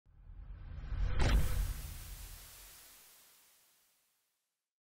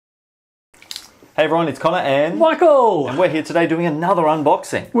Hey everyone, it's Connor and Michael! And we're here today doing another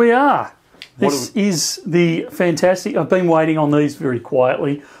unboxing. We are. This is the fantastic... I've been waiting on these very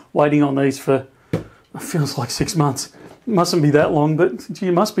quietly, waiting on these for, it feels like 6 months. It mustn't be that long, but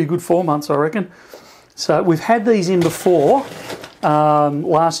it must be a good 4 months, I reckon. So we've had these in before,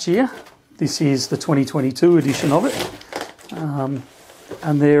 last year. This is the 2022 edition of it.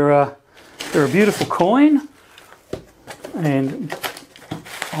 And they're a beautiful coin. And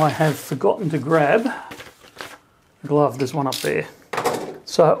I have forgotten to grab the glove. There's one up there.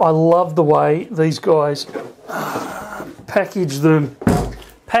 So I love the way these guys package their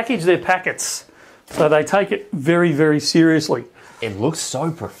packets. So they take it very, very seriously. It looks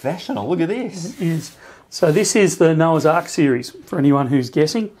so professional. Look at this. It is. So this is the Noah's Ark series, for anyone who's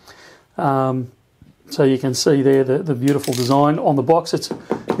guessing. So you can see there the beautiful design on the box.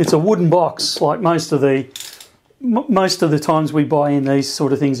 It's a wooden box, like most of the times we buy in these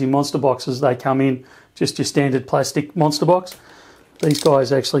sort of things in monster boxes. They come in just your standard plastic monster box. These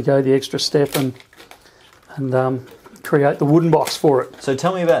guys actually go the extra step and create the wooden box for it. So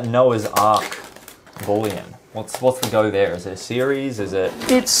tell me about Noah's Ark Bullion. What's the go there? Is it a series? Is it?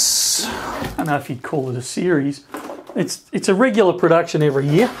 It's, I don't know if you'd call it a series. It's a regular production every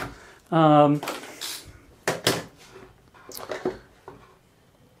year.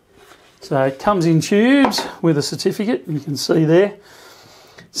 So it comes in tubes with a certificate, you can see there.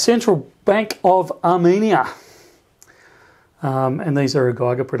 Central Bank of Armenia. And these are a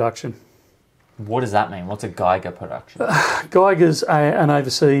Geiger production. What does that mean? What's a Geiger production? Geiger's an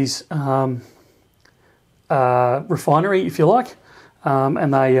overseas refinery, if you like.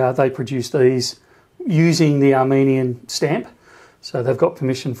 And they produce these using the Armenian stamp. So they've got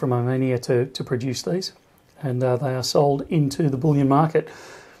permission from Armenia to produce these. And they are sold into the bullion market.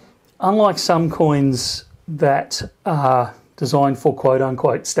 Unlike some coins that are designed for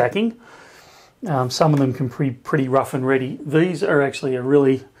quote-unquote stacking, some of them can be pretty rough and ready. These are actually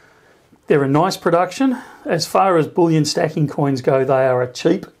they're a nice production. As far as bullion stacking coins go, they are a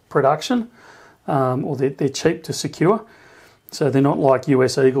cheap production, or they're cheap to secure. So they're not like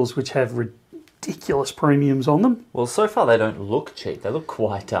US Eagles, which have ridiculous premiums on them. Well, so far they don't look cheap. They look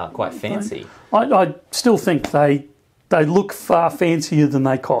quite fancy. I still think they look far fancier than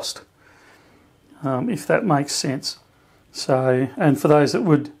they cost. If that makes sense. So, and for those that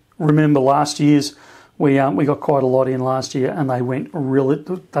would remember last year's, we got quite a lot in last year, and they went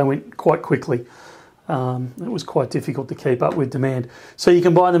quite quickly. It was quite difficult to keep up with demand. So you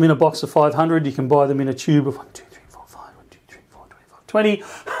can buy them in a box of 500. You can buy them in a tube of 1, 2, 3, 4, 5, 1, 2, 3, 4, 25, 20.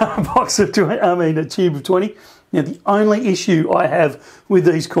 A box of 20. I mean, a tube of 20. Now the only issue I have with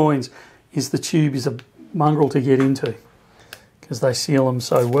these coins is the tube is a mongrel to get into because they seal them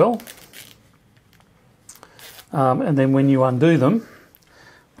so well. And then when you undo them,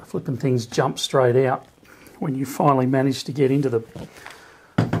 the flipping things jump straight out when you finally manage to get into the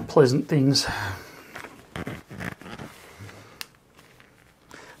pleasant things.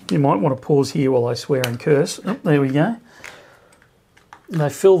 You might want to pause here while I swear and curse. Oh, there we go. They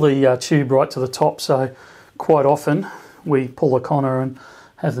fill the tube right to the top, so quite often we pull a Connor and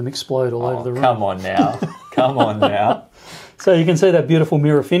have them explode all over the room. Come on now. Come on now. So you can see that beautiful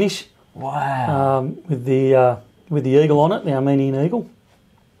mirror finish. Wow. With the eagle on it, the Armenian eagle.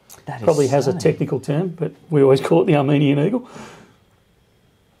 That probably has a technical term, but we always call it the Armenian eagle.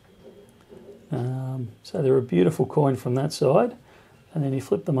 So they're a beautiful coin from that side. And then you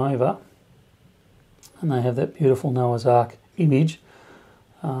flip them over and they have that beautiful Noah's Ark image.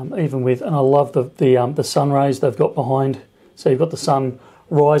 Even with, and I love the sun rays they've got behind. So you've got the sun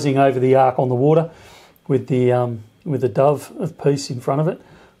rising over the Ark on the water with the dove of peace in front of it.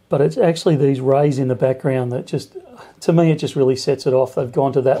 But it's actually these rays in the background that just, to me, it just really sets it off. They've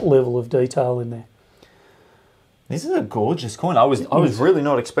gone to that level of detail in there. This is a gorgeous coin. I was really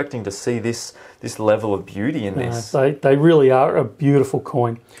not expecting to see this level of beauty in this. They really are a beautiful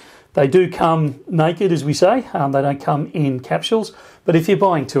coin. They do come naked, as we say. They don't come in capsules. But if you're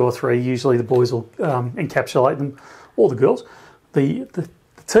buying 2 or 3, usually the boys will encapsulate them, or the girls. The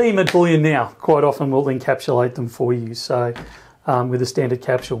team at Bullion Now quite often will encapsulate them for you. So. With a standard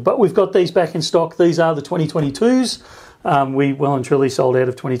capsule. But we've got these back in stock. These are the 2022s. We well and truly sold out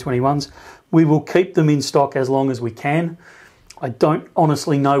of 2021s. We will keep them in stock as long as we can. I don't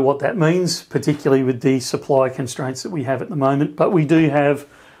honestly know what that means, particularly with the supply constraints that we have at the moment. But we do have,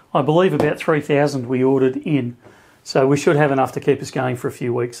 I believe, about 3,000 we ordered in. So we should have enough to keep us going for a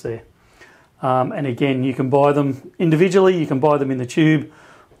few weeks there. And again, you can buy them individually. You can buy them in the tube.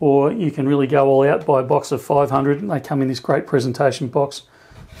 Or you can really go all out, buy a box of 500, and they come in this great presentation box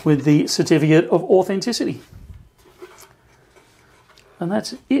with the certificate of authenticity. And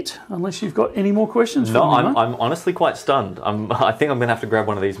that's it, unless you've got any more questions for No, me, mate. I'm honestly quite stunned. I think I'm going to have to grab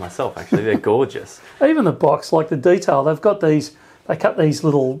one of these myself, actually. They're gorgeous. Even the box, like the detail, they've got these, they cut these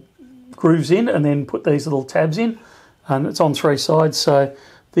little grooves in and then put these little tabs in, and it's on 3 sides, so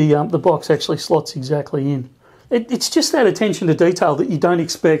the box actually slots exactly in. It's just that attention to detail that you don't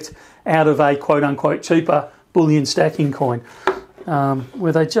expect out of a quote-unquote cheaper bullion stacking coin,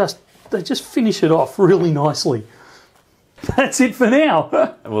 where they just finish it off really nicely. That's it for now.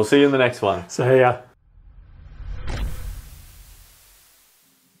 And we'll see you in the next one. See ya.